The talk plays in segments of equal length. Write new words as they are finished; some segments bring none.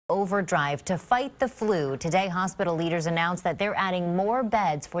overdrive to fight the flu. Today, hospital leaders announced that they're adding more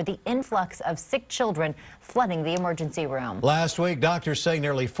beds for the influx of sick children flooding the emergency room. Last week, doctors say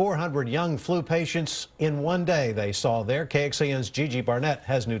nearly 400 young flu patients in one day they saw there. KXAN's Gigi Barnett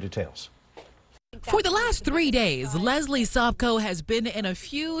has new details. For the last 3 days, Leslie Sopko has been in a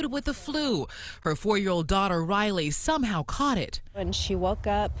feud with the flu. Her 4-year-old daughter, Riley, somehow caught it. And she woke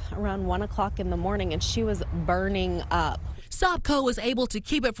up around 1 o'clock in the morning and she was burning up. Sopko was able to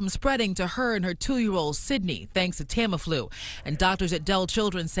keep it from spreading to her and her 2-year-old Sydney, thanks to Tamiflu. And doctors at Dell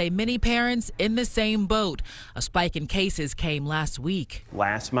Children's say many parents in the same boat. A spike in cases came last week.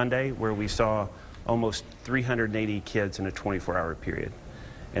 Last Monday, where we saw almost 380 kids in a 24-hour period.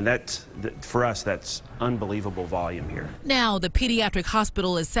 And for us, that's unbelievable volume here. Now, the pediatric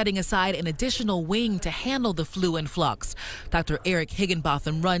hospital is setting aside an additional wing to handle the flu influx. Dr. Eric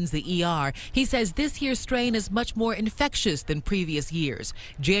Higginbotham runs the ER. He says this year's strain is much more infectious than previous years.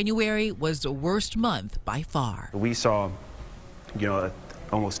 January was the worst month by far. We saw,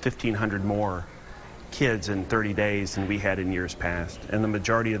 almost 1,500 more kids in 30 days than we had in years past, and the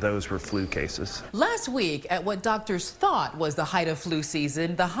majority of those were flu cases. Last week, at what doctors thought was the height of flu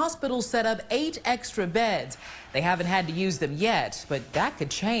season, the hospital set up 8 extra beds. They haven't had to use them yet, but that could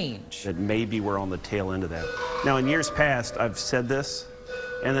change. That maybe we're on the tail end of that. Now, in years past, I've said this,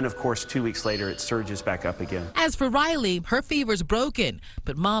 and then, of course, 2 weeks later, it surges back up again. As for Riley, her fever's broken,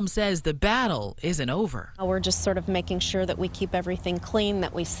 but Mom says the battle isn't over. We're just sort of making sure that we keep everything clean,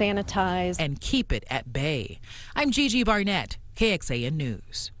 that we sanitize. And keep it at bay. I'm Gigi Barnett, KXAN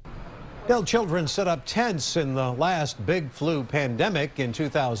News. Dell Children set up tents in the last big flu pandemic in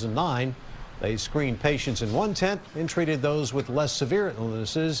 2009. They screened patients in one tent and treated those with less severe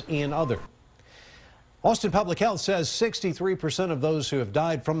illnesses in other. Austin Public Health says 63% of those who have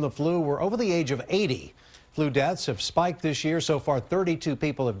died from the flu were over the age of 80. Flu deaths have spiked this year. So far, 32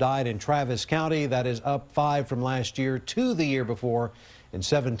 people have died in Travis County. That is up 5 from last year, 2 the year before, and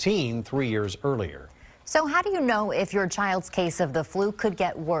 17 3 years earlier. So how do you know if your child's case of the flu could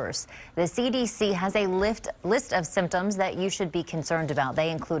get worse? The CDC has a list of symptoms that you should be concerned about. They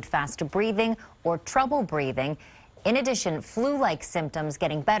include fast breathing or trouble breathing. In addition, flu-like symptoms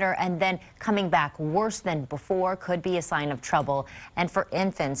getting better and then coming back worse than before could be a sign of trouble. And for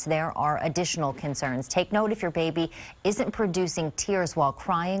infants, there are additional concerns. Take note if your baby isn't producing tears while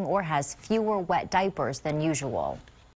crying or has fewer wet diapers than usual.